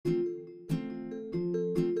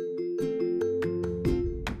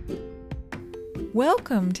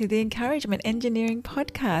Welcome to the Encouragement Engineering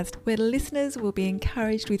Podcast, where listeners will be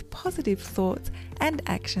encouraged with positive thoughts and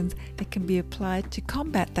actions that can be applied to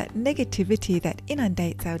combat that negativity that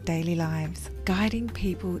inundates our daily lives, guiding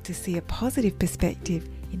people to see a positive perspective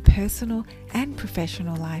in personal and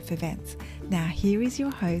professional life events. Now here is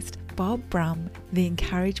your host, Bob Brum, the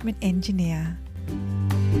Encouragement Engineer.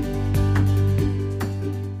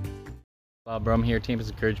 Bob Brum here, Tampa's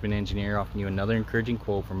Encouragement Engineer, offering you another encouraging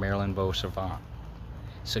quote from Marilyn Beauservant.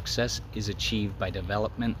 Success is achieved by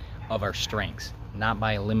development of our strengths, not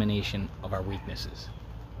by elimination of our weaknesses.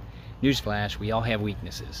 Newsflash, we all have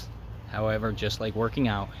weaknesses. However, just like working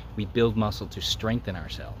out, we build muscle to strengthen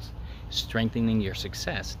ourselves. Strengthening your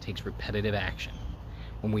success takes repetitive action.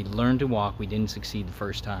 When we learn to walk, we didn't succeed the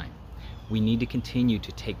first time. We need to continue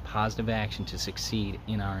to take positive action to succeed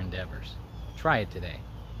in our endeavors. Try it today.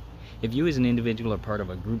 If you as an individual or part of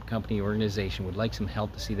a group, company, or organization would like some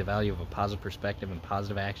help to see the value of a positive perspective and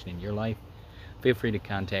positive action in your life, feel free to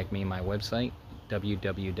contact me on my website,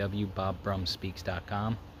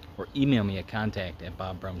 www.bobbrumspeaks.com, or email me at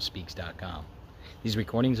contact@bobbrumspeaks.com. These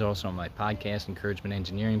recordings are also on my podcast, Encouragement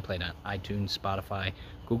Engineering, played on iTunes, Spotify,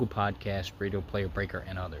 Google Podcasts, Radio Player Breaker,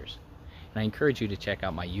 and others. And I encourage you to check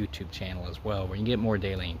out my YouTube channel as well, where you can get more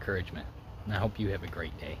daily encouragement. And I hope you have a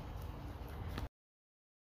great day.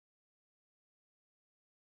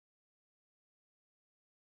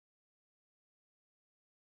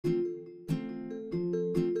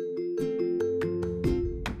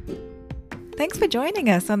 Thanks for joining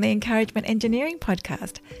us on the Encouragement Engineering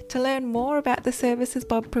Podcast. To learn more about the services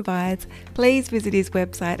Bob provides, please visit his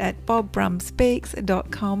website at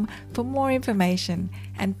bobbrumspeaks.com for more information,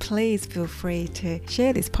 and please feel free to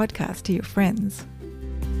share this podcast to your friends.